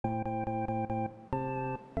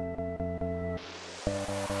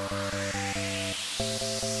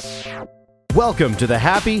Welcome to the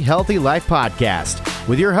Happy, Healthy Life Podcast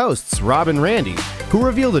with your hosts, Rob and Randy, who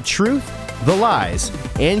reveal the truth, the lies,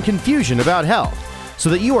 and confusion about health so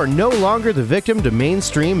that you are no longer the victim to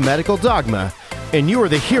mainstream medical dogma and you are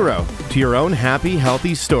the hero to your own happy,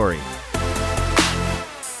 healthy story.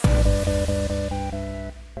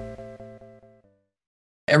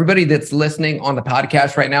 Everybody that's listening on the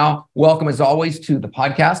podcast right now, welcome as always to the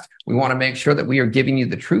podcast. We want to make sure that we are giving you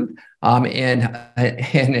the truth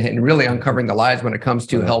and really uncovering the lies when it comes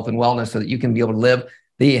to health and wellness so that you can be able to live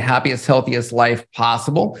the happiest, healthiest life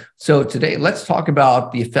possible. So today, let's talk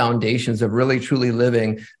about the foundations of really, truly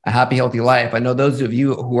living a happy, healthy life. I know those of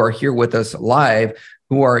you who are here with us live,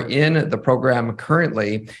 who are in the program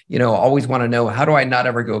currently, always want to know, how do I not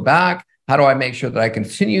ever go back? How do I make sure that I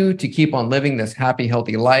continue to keep on living this happy,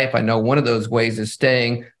 healthy life? I know one of those ways is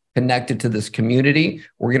staying connected to this community.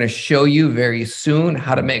 We're going to show you very soon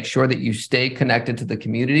how to make sure that you stay connected to the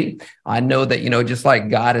community. I know that, just like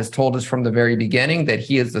God has told us from the very beginning that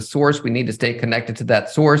He is the source, we need to stay connected to that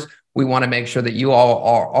source. We want to make sure that you all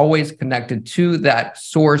are always connected to that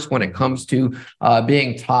source when it comes to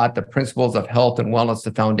being taught the principles of health and wellness,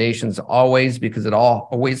 the foundations always, because it all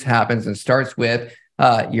always happens and starts with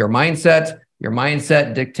your mindset. Your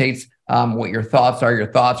mindset dictates what your thoughts are.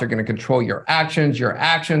 Your thoughts are going to control your actions. Your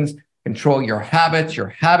actions control your habits. Your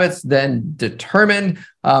habits then determine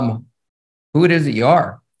who it is that you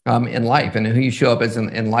are in life and who you show up as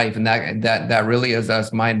in life. And that really is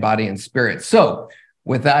us, mind, body, and spirit. So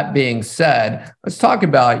with that being said, let's talk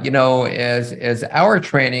about, as our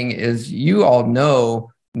training is, you all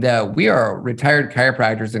know that we are retired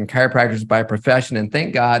chiropractors and chiropractors by profession. And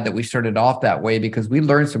thank God that we started off that way, because we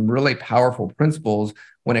learned some really powerful principles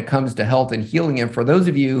when it comes to health and healing. And for those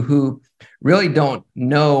of you who really don't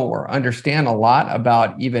know or understand a lot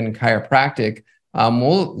about even chiropractic,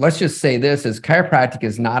 let's just say this, is chiropractic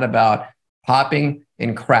is not about popping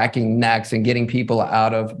and cracking necks and getting people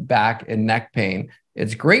out of back and neck pain.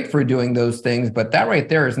 It's great for doing those things, but that right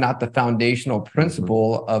there is not the foundational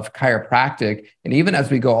principle of chiropractic. And even as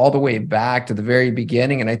we go all the way back to the very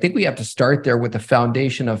beginning, and I think we have to start there with the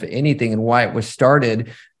foundation of anything and why it was started,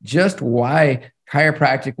 just why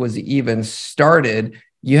chiropractic was even started.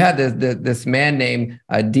 You had this man named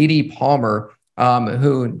D.D. Palmer,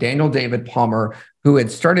 Daniel David Palmer, who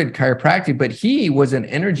had started chiropractic, but he was an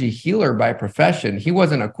energy healer by profession. He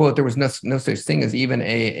wasn't a quote. There was no such thing as even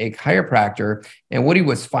a chiropractor. And what he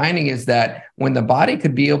was finding is that when the body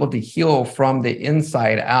could be able to heal from the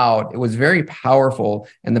inside out, it was very powerful,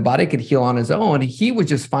 and the body could heal on its own. He was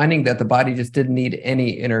just finding that the body just didn't need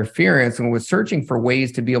any interference and was searching for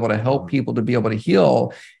ways to be able to help people to be able to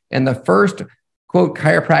heal. And the first quote,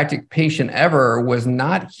 chiropractic patient ever was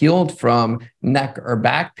not healed from neck or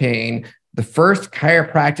back pain. The first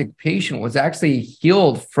chiropractic patient was actually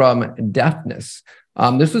healed from deafness.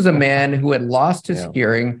 This was a man who had lost his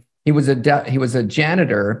hearing. He was a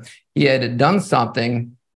janitor. He had done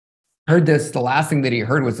something, heard this. The last thing that he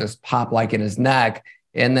heard was this pop like in his neck,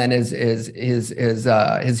 and then his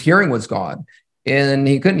hearing was gone. And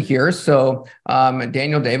he couldn't hear. So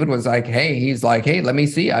Daniel David was like, hey, let me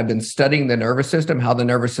see. I've been studying the nervous system, how the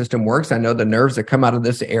nervous system works. I know the nerves that come out of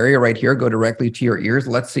this area right here go directly to your ears.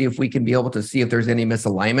 Let's see if we can be able to see if there's any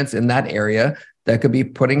misalignments in that area that could be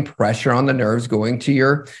putting pressure on the nerves going to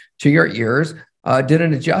your ears. Did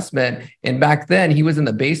an adjustment. And back then he was in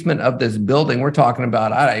the basement of this building. We're talking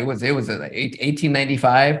about, it was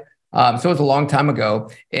 1895. So it was a long time ago.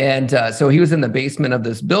 And so he was in the basement of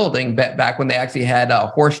this building back when they actually had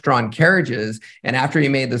horse-drawn carriages. And after he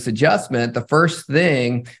made this adjustment, the first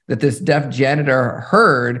thing that this deaf janitor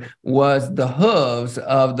heard was the hooves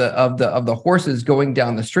of the horses going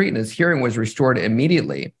down the street, and his hearing was restored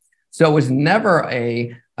immediately. So it was never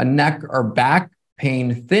a neck or back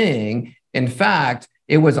pain thing. In fact,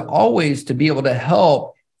 it was always to be able to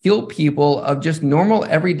help heal people of just normal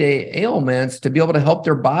everyday ailments, to be able to help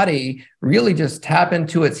their body really just tap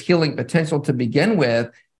into its healing potential to begin with.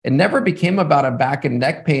 It never became about a back and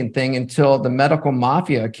neck pain thing until the medical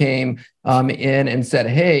mafia came in and said,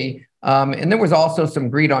 hey, and there was also some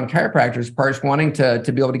greed on chiropractors' parts wanting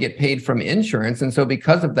to be able to get paid from insurance. And so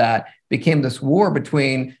because of that, became this war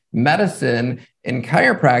between medicine and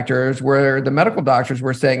chiropractors, where the medical doctors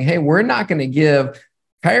were saying, hey, we're not going to give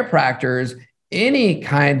chiropractors any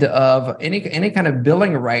kind of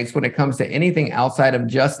billing rights when it comes to anything outside of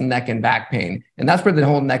just neck and back pain. And that's where the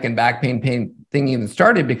whole neck and back pain thing even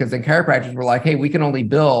started, because the chiropractors were like, hey, we can only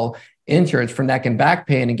bill insurance for neck and back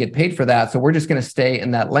pain and get paid for that. So we're just going to stay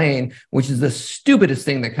in that lane, which is the stupidest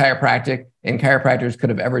thing that chiropractic and chiropractors could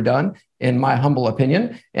have ever done, in my humble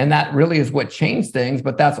opinion. And that really is what changed things.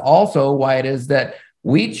 But that's also why it is that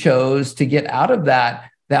we chose to get out of that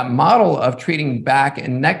model of treating back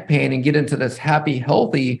and neck pain and get into this happy,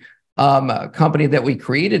 healthy company that we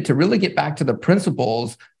created to really get back to the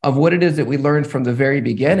principles of what it is that we learned from the very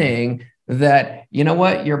beginning, that, you know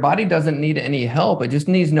what, your body doesn't need any help. It just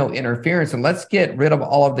needs no interference. And let's get rid of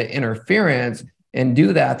all of the interference and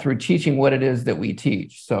do that through teaching what it is that we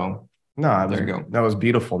teach. So there you go. That was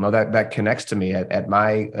beautiful. No, that connects to me at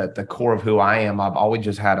the core of who I am. I've always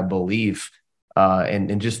just had a belief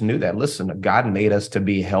and just knew that, listen, God made us to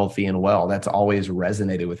be healthy and well. That's always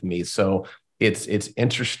resonated with me. So it's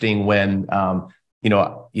interesting when,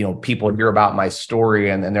 people hear about my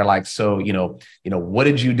story and they're like, so, what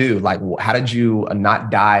did you do? Like, how did you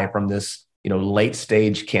not die from this, late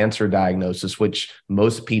stage cancer diagnosis, which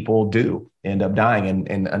most people do end up dying.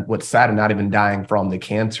 And what's sad, not even dying from the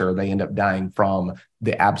cancer, they end up dying from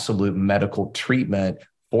the absolute medical treatment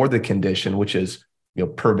for the condition, which is,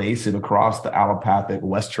 pervasive across the allopathic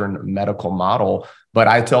Western medical model. But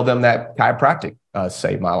I tell them that chiropractic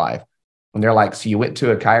saved my life. And they're like, so you went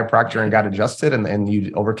to a chiropractor and got adjusted and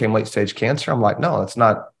you overcame late stage cancer? I'm like, no, that's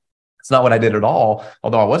not what I did at all.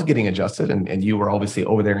 Although I was getting adjusted and you were obviously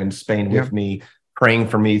over there in Spain with me, praying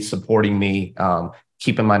for me, supporting me,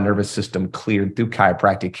 keeping my nervous system cleared through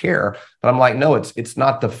chiropractic care. But I'm like, no, it's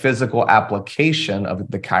not the physical application of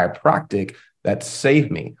the chiropractic that saved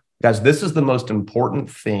me. Guys, this is the most important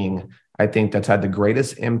thing I think that's had the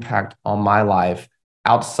greatest impact on my life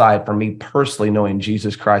outside for me personally, knowing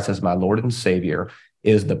Jesus Christ as my Lord and Savior,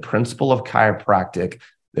 is the principle of chiropractic.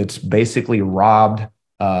 It's basically robbed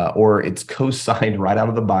or it's co-signed right out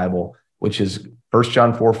of the Bible, which is 1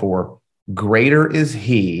 John 4:4. Greater is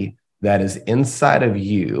he that is inside of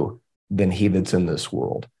you than he that's in this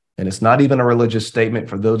world. And it's not even a religious statement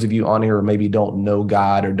for those of you on here who maybe don't know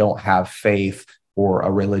God or don't have faith or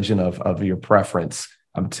a religion of your preference.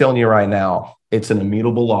 I'm telling you right now, it's an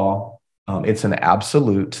immutable law. It's an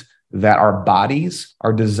absolute that our bodies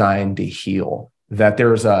are designed to heal, that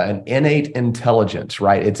there's an innate intelligence,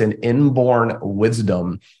 right? It's an inborn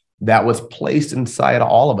wisdom that was placed inside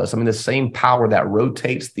all of us. I mean, the same power that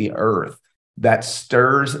rotates the earth, that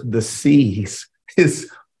stirs the seas,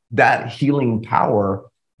 is that healing power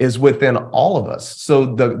is within all of us.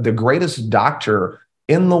 So the greatest doctor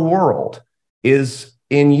in the world is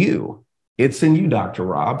in you. It's in you, Dr.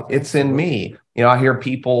 Rob. It's in me. I hear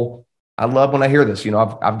people, I love when I hear this,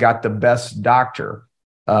 I've got the best doctor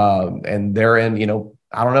and they're in,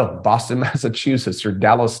 I don't know, Boston, Massachusetts or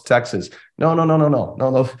Dallas, Texas.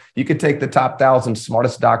 No. You could take the top 1,000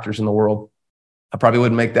 smartest doctors in the world. I probably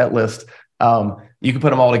wouldn't make that list. You can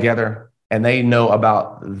put them all together and they know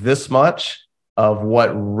about this much of what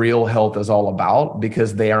real health is all about,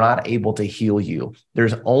 because they are not able to heal you.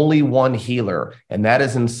 There's only one healer, and that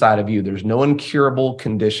is inside of you. There's no incurable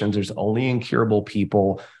conditions. There's only incurable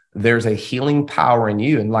people. There's a healing power in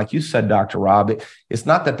you. And like you said, Dr. Rob, it's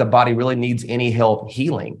not that the body really needs any help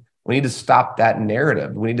healing. We need to stop that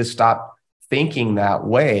narrative. We need to stop thinking that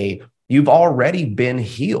way. You've already been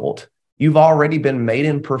healed. You've already been made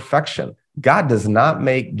in perfection. God does not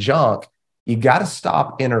make junk. You got to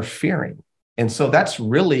stop interfering. And so that's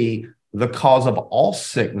really the cause of all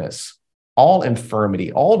sickness, all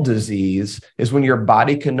infirmity, all disease, is when your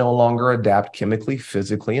body can no longer adapt chemically,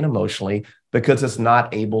 physically, and emotionally because it's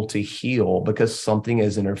not able to heal because something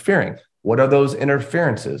is interfering. What are those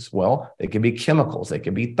interferences? Well, they can be chemicals, they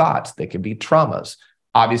can be thoughts, they can be traumas.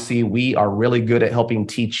 Obviously, we are really good at helping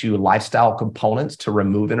teach you lifestyle components to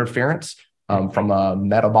remove interference from a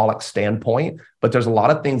metabolic standpoint, but there's a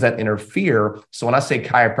lot of things that interfere. So when I say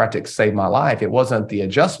chiropractic saved my life, it wasn't the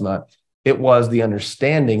adjustment, it was the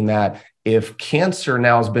understanding that if cancer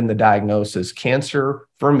now has been the diagnosis, cancer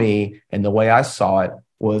for me, and the way I saw it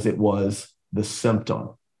was the symptom,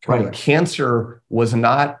 right? Correct. Cancer was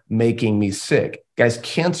not making me sick. Guys,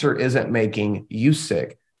 cancer isn't making you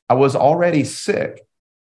sick. I was already sick.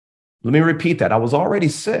 Let me repeat that. I was already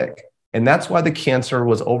sick. And that's why the cancer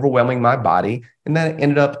was overwhelming my body. And then it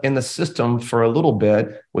ended up in the system for a little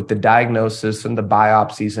bit with the diagnosis and the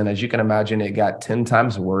biopsies. And as you can imagine, it got 10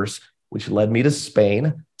 times worse, which led me to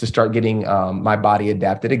Spain to start getting my body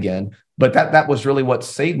adapted again. But that was really what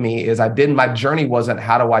saved me. Is my journey wasn't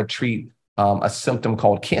how do I treat a symptom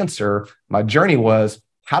called cancer. My journey was,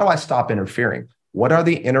 how do I stop interfering? What are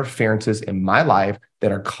the interferences in my life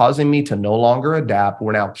that are causing me to no longer adapt,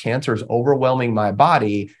 where now cancer is overwhelming my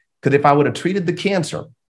body? Because if I would have treated the cancer,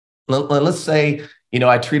 let's say,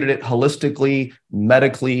 I treated it holistically,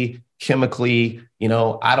 medically, chemically,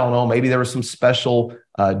 I don't know, maybe there was some special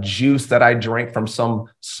juice that I drank from some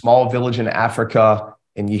small village in Africa,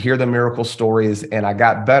 and you hear the miracle stories, and I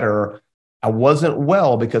got better. I wasn't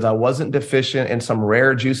well because I wasn't deficient in some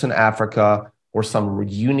rare juice in Africa or some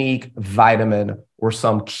unique vitamin or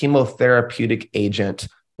some chemotherapeutic agent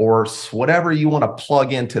or whatever you want to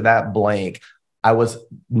plug into that blank. I was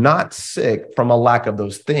not sick from a lack of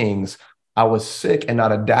those things. I was sick and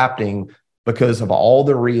not adapting because of all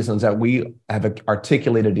the reasons that we have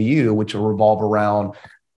articulated to you, which will revolve around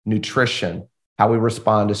nutrition, how we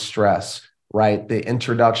respond to stress, right? The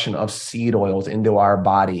introduction of seed oils into our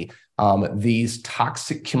body, these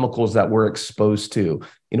toxic chemicals that we're exposed to,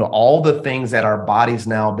 all the things that our bodies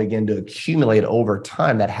now begin to accumulate over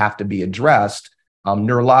time that have to be addressed.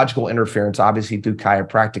 Neurological interference, obviously through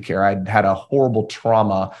chiropractic care. I had a horrible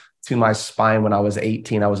trauma to my spine when I was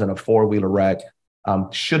 18. I was in a four-wheeler wreck.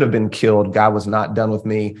 Should have been killed. God was not done with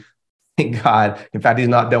me. Thank God. In fact, he's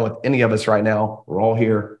not done with any of us right now. We're all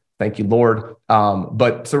here. Thank you, Lord.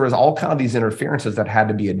 But so there was all kind of these interferences that had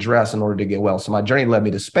to be addressed in order to get well. So my journey led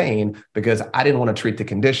me to Spain because I didn't want to treat the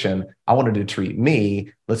condition. I wanted to treat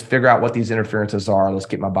me. Let's figure out what these interferences are. Let's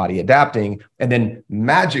get my body adapting. And then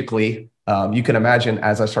magically, you can imagine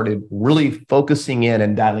as I started really focusing in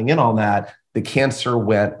and dialing in on that, the cancer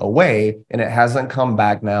went away and it hasn't come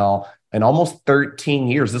back now in almost 13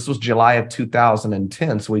 years. This was July of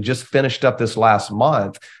 2010. So we just finished up this last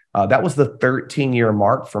month. That was the 13-year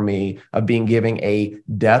mark for me of being given a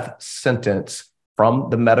death sentence from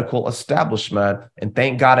the medical establishment. And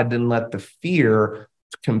thank God I didn't let the fear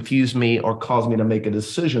confuse me or cause me to make a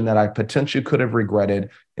decision that I potentially could have regretted.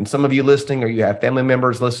 And some of you listening, or you have family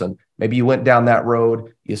members, listen, maybe you went down that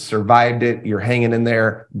road, you survived it, you're hanging in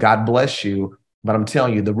there. God bless you. But I'm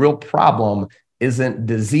telling you, the real problem isn't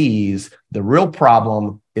disease. The real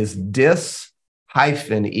problem is dis-ease,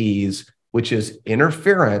 which is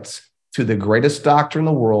interference to the greatest doctor in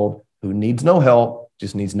the world who needs no help,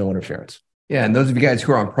 just needs no interference. Yeah, and those of you guys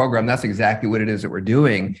who are on program, that's exactly what it is that we're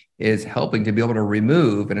doing, is helping to be able to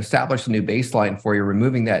remove and establish a new baseline for you,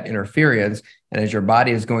 removing that interference. And as your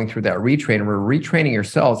body is going through that retrain, we're retraining your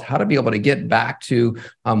cells how to be able to get back to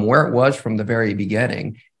where it was from the very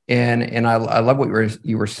beginning. And I love what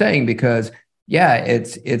you were saying, because yeah,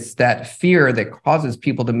 it's that fear that causes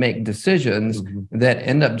people to make decisions that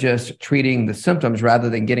end up just treating the symptoms rather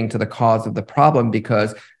than getting to the cause of the problem,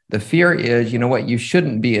 because the fear is, you know what, you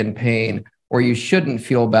shouldn't be in pain, or you shouldn't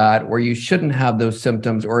feel bad, or you shouldn't have those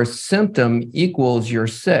symptoms, or a symptom equals you're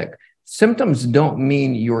sick. Symptoms don't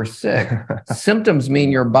mean you're sick. Symptoms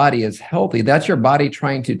mean your body is healthy. That's your body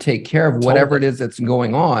trying to take care of whatever it is that's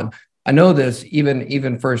going on. I know this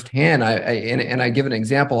even firsthand. I give an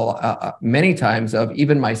example many times of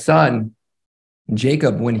even my son,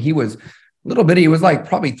 Jacob, when he was a little bitty, he was like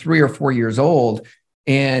probably 3 or 4 years old.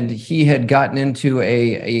 And he had gotten into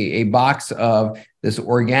a box of this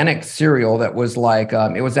organic cereal that was like,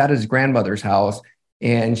 it was at his grandmother's house.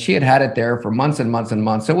 And she had it there for months and months and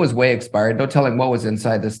months. So it was way expired. No telling what was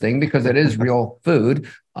inside this thing, because it is real food.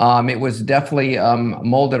 It was definitely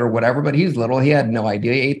molded or whatever, but he's little. He had no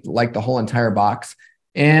idea. He ate like the whole entire box.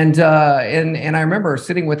 And I remember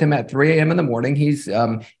sitting with him at 3 a.m. in the morning. He's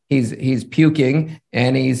puking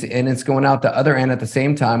and it's going out the other end at the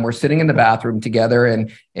same time. We're sitting in the bathroom together,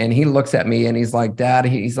 and he looks at me and he's like, Dad,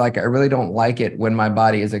 he's like, I really don't like it when my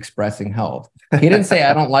body is expressing health. He didn't say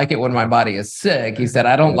I don't like it when my body is sick. He said,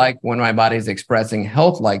 I don't like when my body is expressing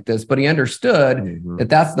health like this, but he understood that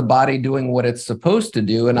that's the body doing what it's supposed to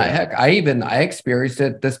do. And I experienced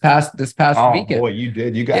it this past weekend. Boy, you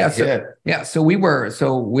did. You got hit. Yeah. So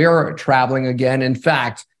we're traveling again. In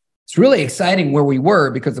fact, it's really exciting where we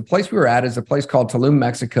were, because the place we were at is a place called Tulum,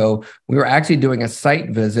 Mexico. We were actually doing a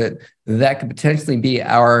site visit that could potentially be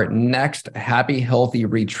our next happy, healthy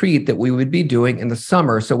retreat that we would be doing in the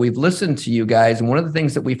summer. So we've listened to you guys. And one of the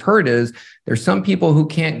things that we've heard is there's some people who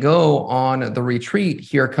can't go on the retreat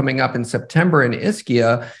here coming up in September in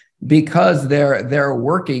Ischia because they're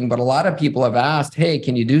working. But a lot of people have asked, hey,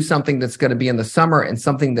 can you do something that's going to be in the summer and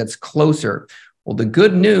something that's closer? Well, the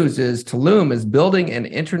good news is Tulum is building an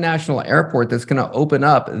international airport that's going to open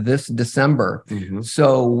up this December.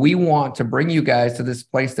 So we want to bring you guys to this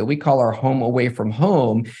place that we call our home away from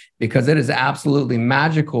home, because it is absolutely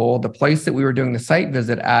magical. The place that we were doing the site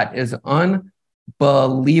visit at is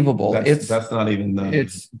unbelievable. That's not even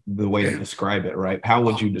the way to describe it, right? How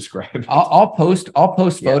would you describe it? I'll post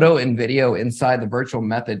photo and video inside the virtual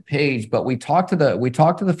method page, but we talked to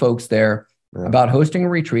the folks there about hosting a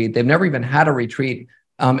retreat. They've never even had a retreat,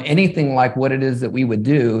 anything like what it is that we would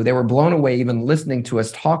do. They were blown away even listening to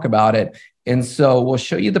us talk about it. And so we'll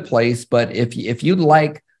show you the place. But if you'd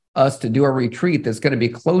like us to do a retreat that's going to be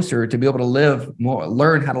closer, to be able to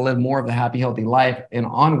learn how to live more of the happy, healthy life and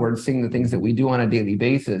onward, seeing the things that we do on a daily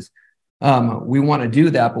basis, we want to do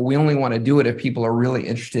that, but we only want to do it if people are really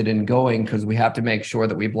interested in going, because we have to make sure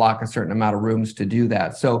that we block a certain amount of rooms to do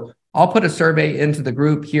that. So I'll put a survey into the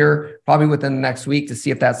group here probably within the next week to see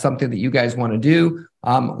if that's something that you guys want to do.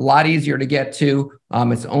 A lot easier to get to.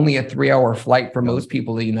 It's only a 3-hour flight for most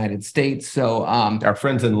people in the United States. So our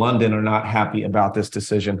friends in London are not happy about this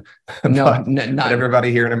decision. Not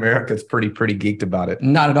everybody here in America is pretty geeked about it.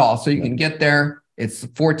 Not at all. So you can get there. It's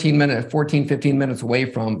 15 minutes away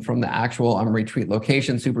from the actual retreat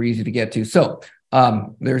location. Super easy to get to. So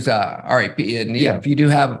there's all right. And if you do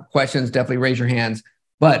have questions, definitely raise your hands.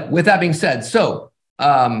 But with that being said, so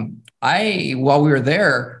while we were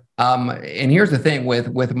there, and here's the thing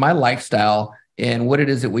with my lifestyle and what it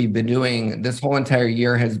is that we've been doing, this whole entire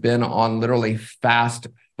year has been on literally fast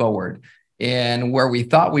forward. And where we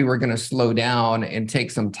thought we were going to slow down and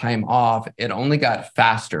take some time off, it only got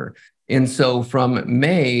faster. And so from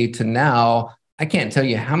May to now, I can't tell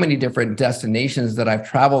you how many different destinations that I've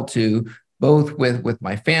traveled to, both with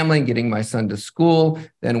my family, getting my son to school,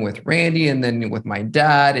 then with Randy, and then with my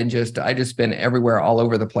dad, and I just been everywhere, all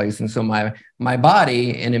over the place. And so my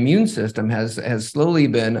body and immune system has slowly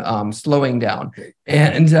been slowing down,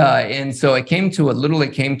 and so it literally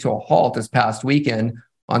came to a halt this past weekend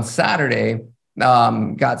on Saturday.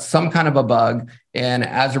 Got some kind of a bug, and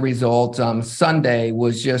as a result, Sunday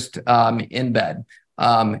was just in bed,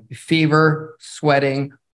 fever,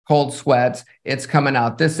 sweating, cold sweats. It's coming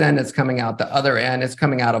out this end, it's coming out the other end, it's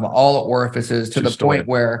coming out of all orifices to the point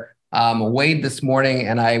where weighed this morning,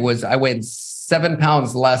 and I weighed 7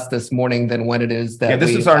 pounds less this morning than what it is that. Yeah,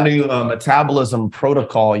 this is our new metabolism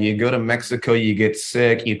protocol. You go to Mexico, you get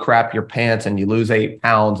sick, you crap your pants, and you lose 8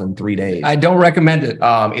 pounds in 3 days. I don't recommend it.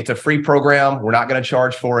 It's a free program. We're not going to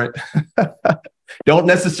charge for it. Don't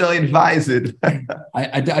necessarily advise it.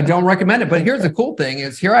 I don't recommend it. But here's the cool thing: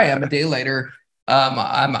 is here I am a day later.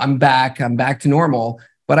 I'm back to normal.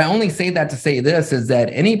 But I only say that to say this, is that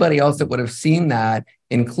anybody else that would have seen that,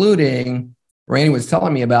 including Randy was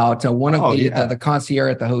telling me about one of the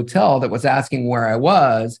concierge at the hotel that was asking where I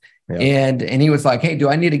was. Yeah. And he was like, hey, do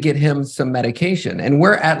I need to get him some medication? And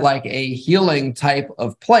we're at like a healing type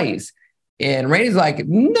of place. And Randy's like,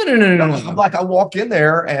 no. I'm like, I walk in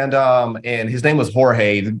there, and his name was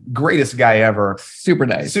Jorge, the greatest guy ever. Super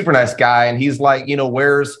nice guy. And he's like,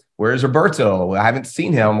 where's Roberto? I haven't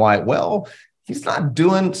seen him. I'm like, well, he's not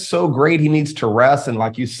doing so great. He needs to rest. And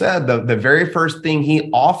like you said, the very first thing he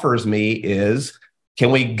offers me is, can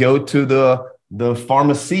we go to the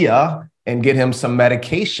pharmacia and get him some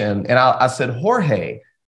medication? And I said, Jorge,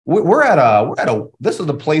 this is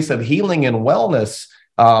the place of healing and wellness.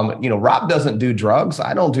 Rob doesn't do drugs.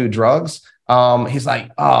 I don't do drugs. He's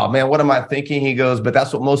like, oh man, what am I thinking? He goes, but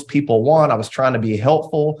that's what most people want. I was trying to be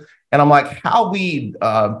helpful. And I'm like, how we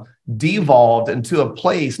devolved into a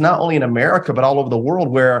place, not only in America, but all over the world,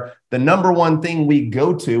 where the number one thing we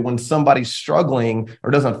go to when somebody's struggling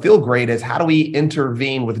or doesn't feel great is, how do we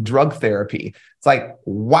intervene with drug therapy? It's like,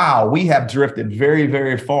 wow, we have drifted very,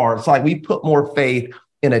 very far. It's like we put more faith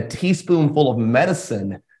in a teaspoonful of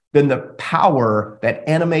medicine than the power that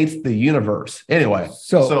animates the universe. Anyway,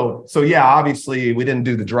 so yeah, obviously we didn't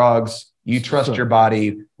do the drugs. You trust your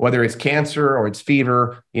body, whether it's cancer or it's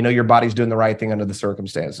fever, your body's doing the right thing under the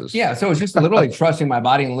circumstances. Yeah. So it's just literally trusting my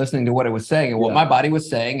body and listening to what it was saying. And what my body was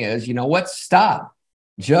saying is, stop,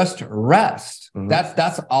 just rest. Mm-hmm.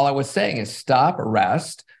 That's all I was saying, is stop,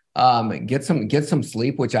 rest, get some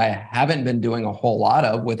sleep, which I haven't been doing a whole lot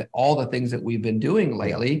of with all the things that we've been doing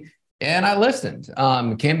lately. And I listened,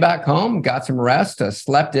 came back home, got some rest,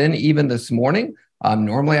 slept in even this morning.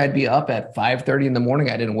 Normally I'd be up at 5:30 in the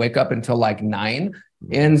morning. I didn't wake up until like 9.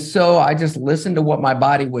 And so I just listened to what my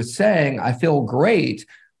body was saying. I feel great.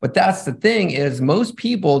 But that's the thing, is most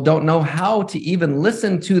people don't know how to even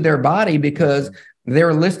listen to their body, because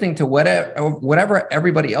they're listening to whatever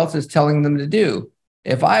everybody else is telling them to do.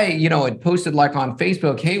 If I, had posted like on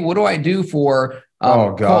Facebook, hey, what do I do for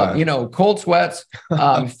cold sweats,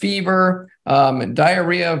 fever,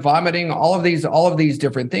 diarrhea, vomiting, all of these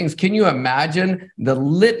different things. Can you imagine the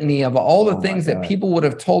litany of all the things that people would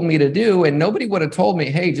have told me to do? And nobody would have told me,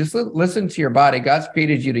 hey, just listen to your body. God's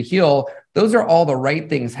created you to heal. Those are all the right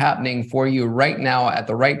things happening for you right now at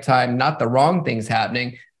the right time, not the wrong things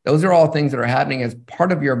happening. Those are all things that are happening as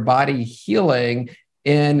part of your body healing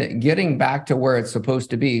and getting back to where it's supposed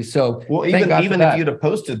to be. So, well, even if you'd have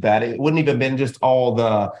posted that, it wouldn't even been just all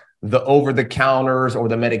the over-the-counters or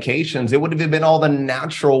the medications. It would have been all the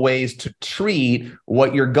natural ways to treat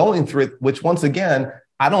what you're going through, which, once again,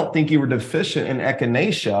 I don't think you were deficient in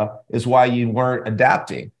echinacea is why you weren't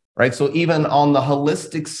adapting. right? So even on the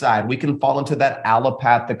holistic side, we can fall into that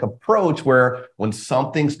allopathic approach where when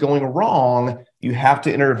something's going wrong, you have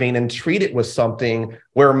to intervene and treat it with something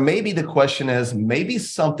where maybe the question is, maybe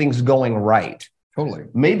something's going right. Totally.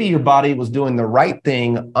 Maybe your body was doing the right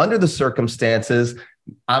thing under the circumstances.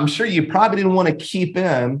 I'm sure you probably didn't want to keep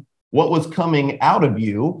in what was coming out of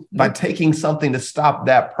you by taking something to stop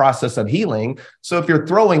that process of healing. So if you're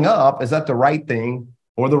throwing up, is that the right thing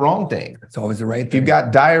or the wrong thing? It's always the right thing. If you've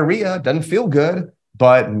got diarrhea, doesn't feel good,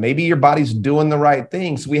 but maybe your body's doing the right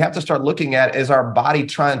thing. So we have to start looking at, is our body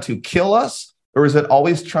trying to kill us, or is it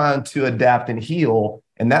always trying to adapt and heal?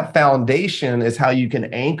 And that foundation is how you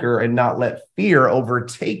can anchor and not let fear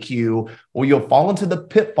overtake you, or you'll fall into the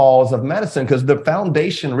pitfalls of medicine, because the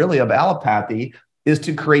foundation really of allopathy is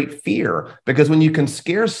to create fear. Because when you can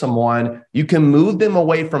scare someone, you can move them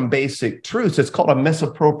away from basic truths. It's called a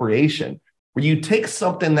misappropriation, where you take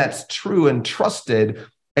something that's true and trusted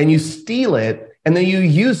and you steal it, and then you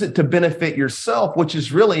use it to benefit yourself, which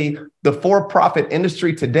is really the for-profit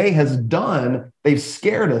industry today has done. They've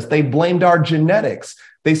scared us. They blamed our genetics.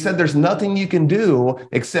 They said there's nothing you can do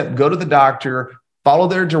except go to the doctor, follow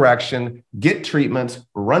their direction, get treatments,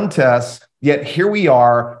 run tests. Yet here we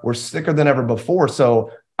are, we're sicker than ever before.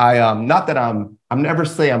 So I'm never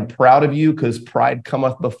say I'm proud of you, because pride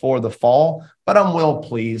cometh before the fall, but I'm well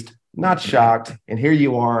pleased, not shocked. And here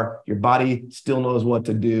you are, your body still knows what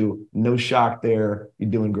to do. No shock there.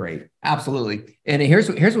 You're doing great. Absolutely. And here's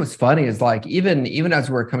what's funny is, like, even as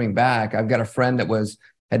we're coming back, I've got a friend that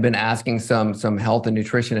had been asking some health and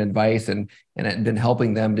nutrition advice and had been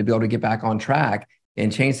helping them to be able to get back on track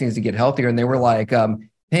and change things to get healthier. And they were like,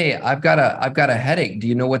 hey, I've got a headache. Do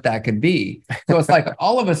you know what that could be? So it's like,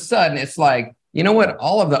 all of a sudden, it's like, you know what?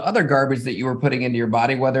 All of the other garbage that you were putting into your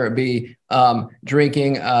body, whether it be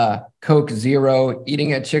drinking Coke Zero,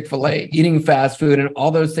 eating at Chick-fil-A, eating fast food, and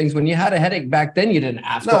all those things. When you had a headache back then, you didn't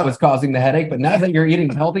ask what was causing the headache. But now that you're eating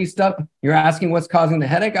healthy stuff, you're asking what's causing the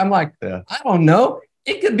headache. I'm like, I don't know.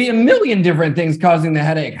 It could be a million different things causing the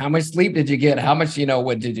headache. How much sleep did you get? How much,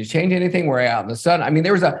 what did you change anything? Were you out in the sun? I mean,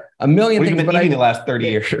 there was a million things. We've been eating the last 30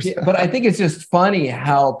 years. But I think it's just funny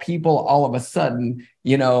how people all of a sudden,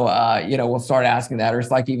 will start asking that. Or it's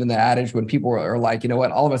like even the adage when people are like, you know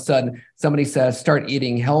what, all of a sudden somebody says, start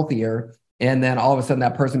eating healthier. And then all of a sudden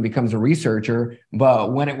that person becomes a researcher.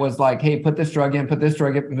 But when it was like, hey, put this drug in, put this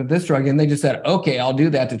drug in, put this drug in, they just said, okay, I'll do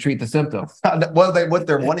that to treat the symptoms. Well, what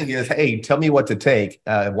they're wanting is, hey, tell me what to take.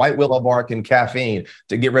 White willow bark and caffeine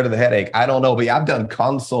to get rid of the headache. I don't know, but I've done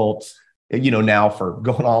consults, now for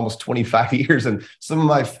going on almost 25 years. And some of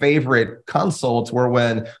my favorite consults were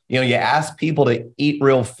when, you ask people to eat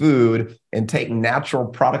real food and take natural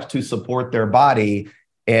products to support their body.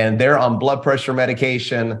 And they're on blood pressure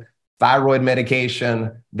medication, thyroid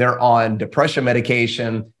medication, they're on depression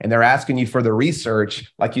medication, and they're asking you for the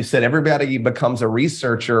research. Like you said, everybody becomes a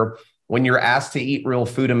researcher when you're asked to eat real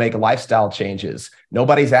food and make lifestyle changes.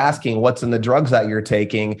 Nobody's asking what's in the drugs that you're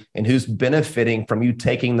taking and who's benefiting from you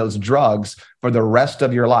taking those drugs for the rest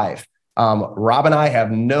of your life. Rob and I have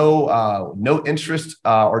no interest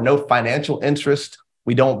or no financial interest.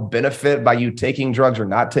 We don't benefit by you taking drugs or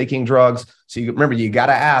not taking drugs. So you got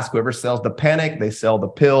to ask whoever sells the panic, they sell the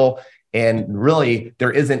pill. And really,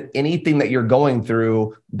 there isn't anything that you're going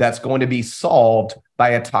through that's going to be solved by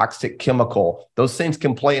a toxic chemical. Those things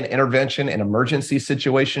can play an intervention in emergency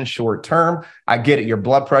situations short term. I get it. Your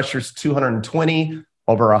blood pressure's 220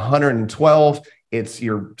 over 112.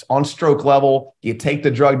 You're on stroke level. You take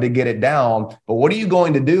the drug to get it down. But what are you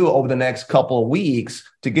going to do over the next couple of weeks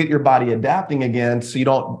to get your body adapting again so you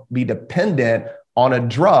don't be dependent on a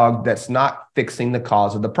drug that's not fixing the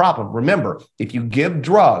cause of the problem? Remember, if you give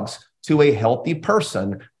drugs to a healthy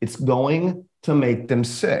person, it's going to make them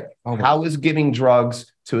sick. Okay. How is giving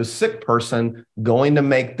drugs to a sick person going to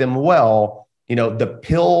make them well? The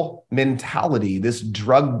pill mentality, this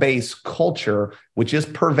drug-based culture, which is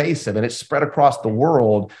pervasive and it's spread across the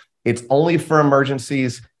world, it's only for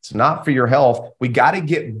emergencies. It's not for your health. We got to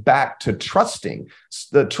get back to trusting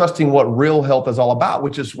what real health is all about,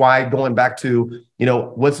 which is why going back to,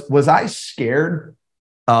 was I scared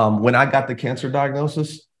when I got the cancer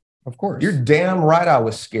diagnosis? Of course. You're damn right I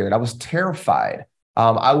was scared. I was terrified.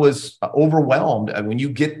 I was overwhelmed. And when you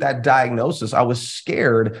get that diagnosis, I was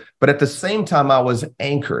scared, but at the same time, I was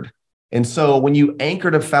anchored. And so when you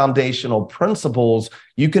anchor to foundational principles,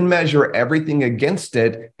 you can measure everything against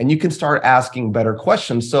it and you can start asking better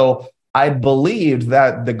questions. So I believed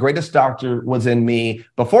that the greatest doctor was in me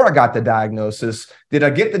before I got the diagnosis. Did I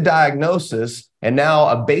get the diagnosis and now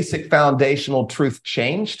a basic foundational truth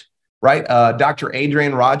changed? Right? Dr.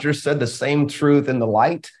 Adrian Rogers said the same truth in the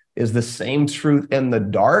light is the same truth in the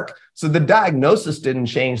dark. So the diagnosis didn't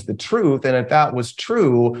change the truth. And if that was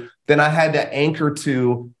true, then I had to anchor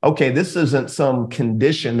to, okay, this isn't some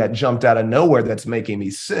condition that jumped out of nowhere that's making me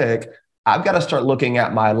sick. I've got to start looking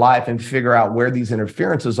at my life and figure out where these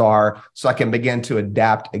interferences are so I can begin to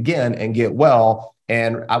adapt again and get well.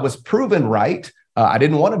 And I was proven right. I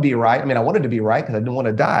didn't want to be right. I mean, I wanted to be right because I didn't want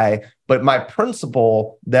to die. But my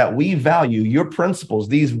principle that we value, your principles,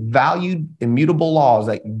 these valued immutable laws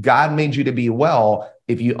that God made you to be well,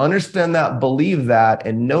 if you understand that, believe that,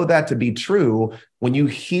 and know that to be true, when you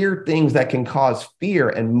hear things that can cause fear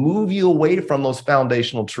and move you away from those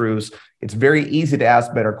foundational truths, it's very easy to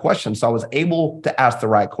ask better questions. So I was able to ask the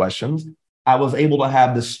right questions. I was able to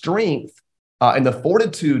have the strength and the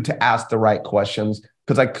fortitude to ask the right questions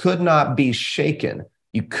because I could not be shaken.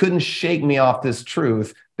 You couldn't shake me off this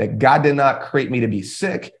truth that God did not create me to be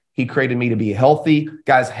sick. He created me to be healthy.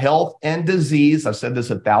 Guys, health and disease, I've said this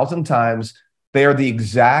 1,000 times, they are the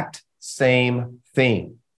exact same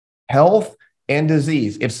thing. Health and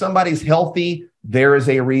disease. If somebody's healthy, there is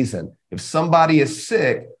a reason. If somebody is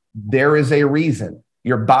sick, there is a reason.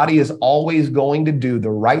 Your body is always going to do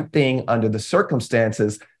the right thing under the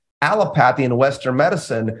circumstances. Allopathy in Western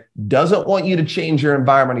medicine doesn't want you to change your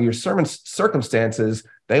environment or your circumstances.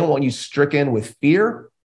 They want you stricken with fear.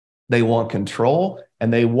 They want control,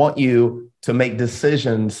 and they want you to make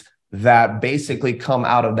decisions that basically come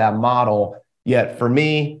out of that model. Yet for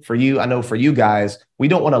me, for you, I know for you guys, we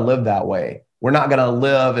don't want to live that way. We're not going to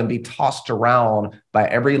live and be tossed around by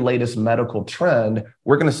every latest medical trend.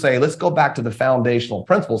 We're going to say, let's go back to the foundational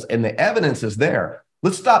principles, and the evidence is there.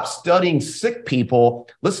 Let's stop studying sick people.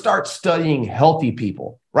 Let's start studying healthy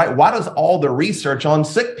people, right? Why does all the research on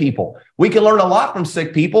sick people? We can learn a lot from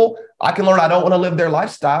sick people. I can learn I don't want to live their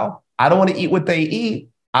lifestyle. I don't want to eat what they eat.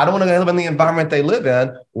 I don't want to live in the environment they live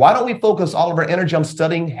in. Why don't we focus all of our energy on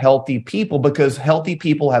studying healthy people? Because healthy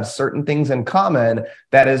people have certain things in common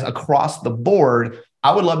that is across the board.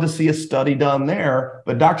 I would love to see a study done there.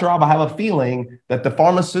 But Dr. Rob, I have a feeling that the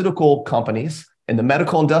pharmaceutical companies and the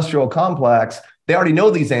medical industrial complex, they already know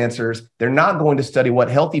these answers. They're not going to study what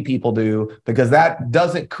healthy people do because that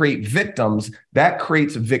doesn't create victims. That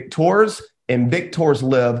creates victors, and victors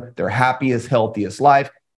live their happiest, healthiest life.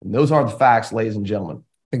 And those are the facts, ladies and gentlemen.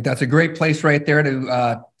 I think that's a great place right there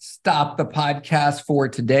to stop the podcast for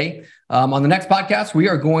today. On the next podcast, we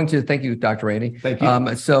are going to, thank you, Dr. Randy. Thank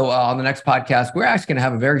you. So on the next podcast, we're actually going to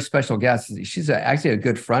have a very special guest. She's actually a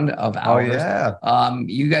good friend of ours. Oh, yeah.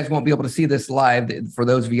 You guys won't be able to see this live. For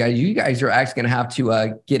those of you guys are actually going to have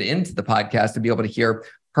to get into the podcast to be able to hear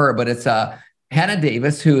her. But it's Hannah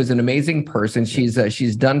Davis, who is an amazing person.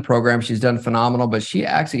 She's done programs, she's done phenomenal, but she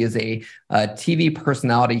actually is a TV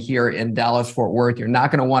personality here in Dallas, Fort Worth. You're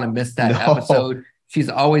not going to want to miss that episode. She's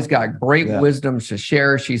always got great wisdom to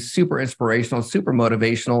share. She's super inspirational, super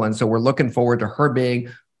motivational. And so we're looking forward to her being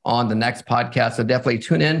on the next podcast. So definitely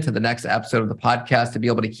tune in to the next episode of the podcast to be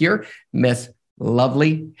able to hear Miss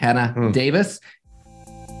Lovely Hannah Davis.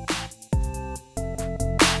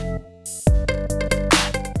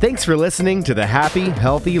 Thanks for listening to the Happy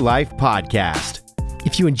Healthy Life podcast.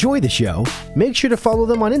 If you enjoy the show, make sure to follow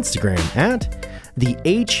them on Instagram at the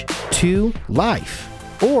H2 Life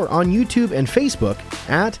or on YouTube and Facebook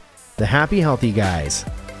at the Happy Healthy Guys.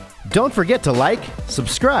 Don't forget to like,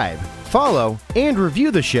 subscribe, follow, and review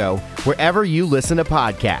the show wherever you listen to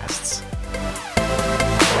podcasts.